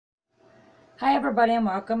Hi everybody and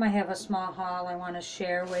welcome. I have a small haul I want to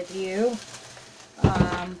share with you.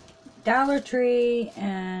 Dollar Tree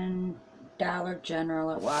and Dollar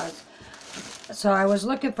General it was. So I was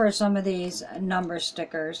looking for some of these number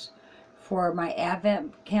stickers for my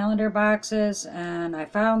advent calendar boxes and I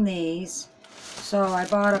found these. So I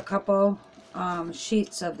bought a couple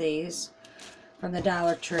sheets of these from the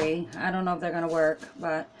Dollar Tree. I don't know if they're going to work,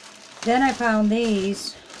 but then I found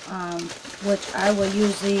these, which I will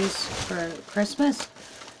use these for Christmas.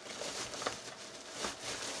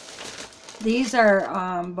 These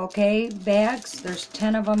are bouquet bags. There's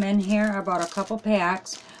 10 of them in here. I bought a couple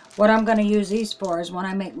packs. What I'm going to use these for is when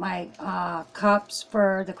I make my cups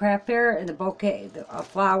for the craft fair and the bouquet, the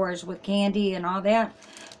flowers with candy and all that.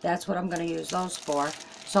 That's what I'm going to use those for.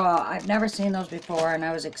 So I've never seen those before and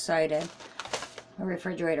I was excited. A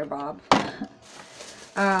refrigerator, Bob.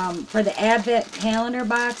 For the advent calendar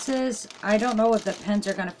boxes, I don't know if the pens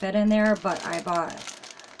are going to fit in there, but I bought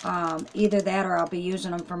either that or I'll be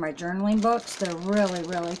using them for my journaling books. They're really,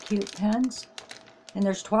 really cute pens. And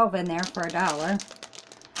there's 12 in there for $1.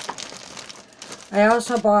 I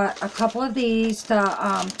also bought a couple of these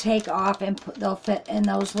to take off and they'll fit in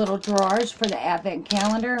those little drawers for the advent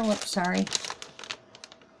calendar. Whoops, sorry.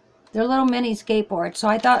 They're little mini skateboards. So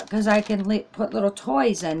I thought, because I can put little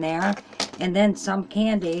toys in there and then some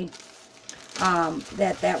candy,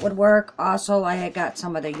 that would work. Also, I had got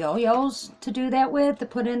some of the yo-yos to do that with, to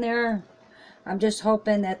put in there. I'm just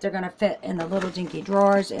hoping that they're going to fit in the little dinky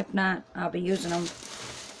drawers. If not, I'll be using them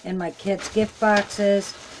in my kids' gift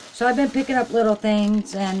boxes. So I've been picking up little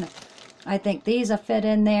things, and I think these will fit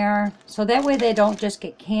in there. So that way they don't just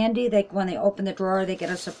get candy. When they open the drawer, they get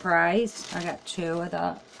a surprise. I got 2 of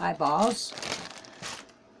the eyeballs.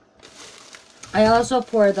 I also,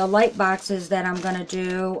 for the light boxes that I'm going to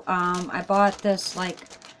do, I bought this like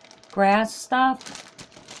grass stuff.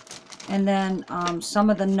 And then some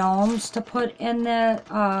of the gnomes to put in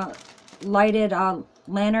the lighted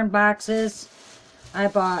lantern boxes. I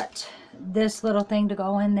bought this little thing to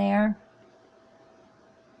go in there.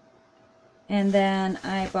 And then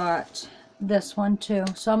I bought this one too.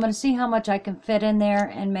 So I'm going to see how much I can fit in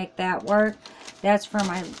there and make that work. That's for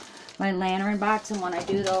my lantern box, and when I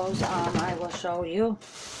do those, I will show you.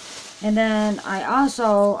 And then I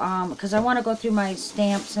also, because I want to go through my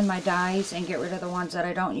stamps and my dies and get rid of the ones that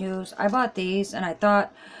I don't use, I bought these, and I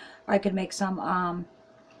thought I could make some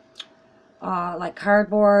like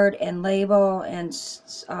cardboard and label and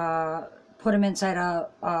put them inside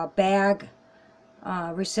a bag,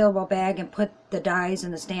 resealable bag, and put the dies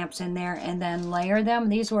and the stamps in there and then layer them.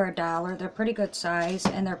 These were $1. They're pretty good size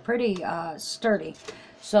and they're pretty sturdy.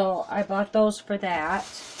 So I bought those for that.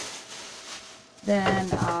 Then,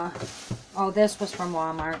 oh, this was from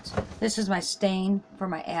Walmart. This is my stain for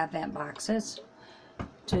my advent boxes,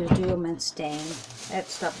 to do them in stain. That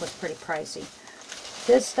stuff was pretty pricey.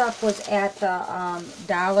 This stuff was at the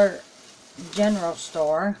Dollar General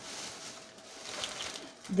store.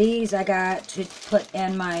 These I got to put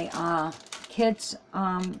in my kids'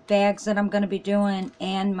 bags that I'm going to be doing,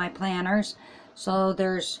 and my planners. So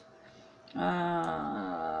there's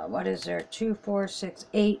what is there, 2, 4, 6,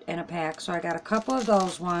 8 in a pack. So I got a couple of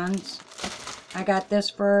those ones. I got this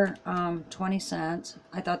for 20 cents.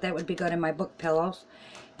 I thought that would be good in my book pillows.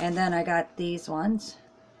 And then I got these ones,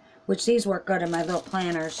 which these work good in my little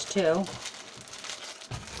planners too.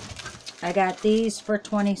 I got these for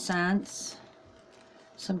 20 cents.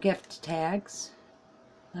 Some gift tags.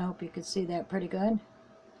 I hope you can see that pretty good.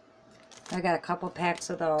 I got a couple packs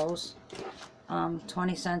of those.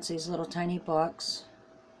 20 cents, these little tiny books.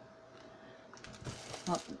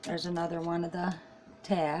 Oh, there's another one of the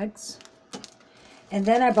tags. And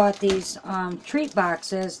then I bought these treat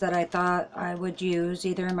boxes that I thought I would use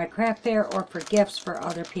either in my craft fair or for gifts for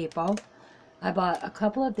other people. I bought a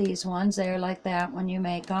couple of these ones. They're like that when you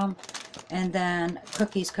make them. And then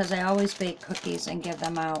cookies, because I always bake cookies and give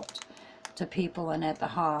them out to people and at the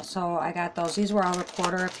hall. So I got those. These were all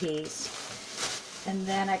 $1 a piece. And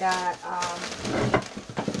then I got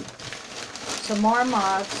some more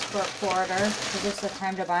mugs for $1. So this is the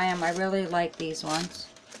time to buy them. I really like these ones.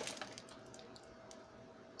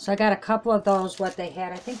 So I got a couple of those, what they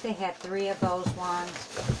had. I think they had 3 of those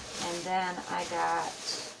ones. And then I got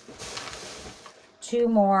 2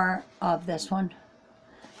 more of this one.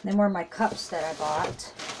 Then were my cups that I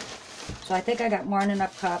bought. So I think I got more than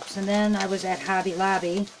enough cups. And then I was at Hobby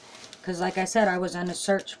Lobby, because like I said, I was on a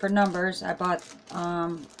search for numbers. I bought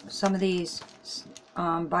some of these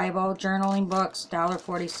Bible journaling books,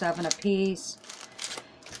 $1.47 a piece.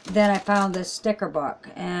 then I found this sticker book,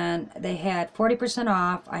 and they had 40%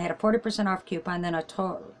 off. I had a 40% off coupon, then a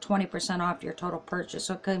 20% off your total purchase.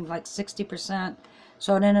 So it came like 60%.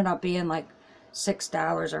 So it ended up being like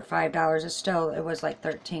 $6 or $5. It was like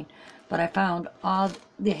 13. But I found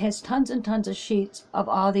it has tons and tons of sheets of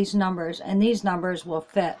all these numbers, and these numbers will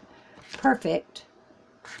fit perfect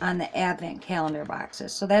on the advent calendar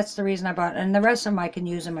boxes. So that's the reason I bought it. And the rest of them I can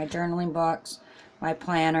use in my journaling books, my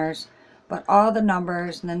planners. But all the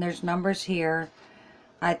numbers, and then there's numbers here,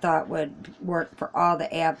 I thought would work for all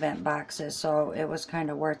the advent boxes. So it was kind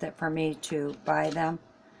of worth it for me to buy them.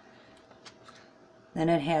 Then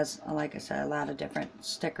it has, like I said, a lot of different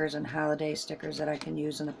stickers and holiday stickers that I can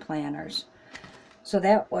use in the planners. So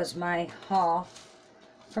that was my haul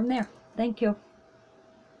from there. Thank you.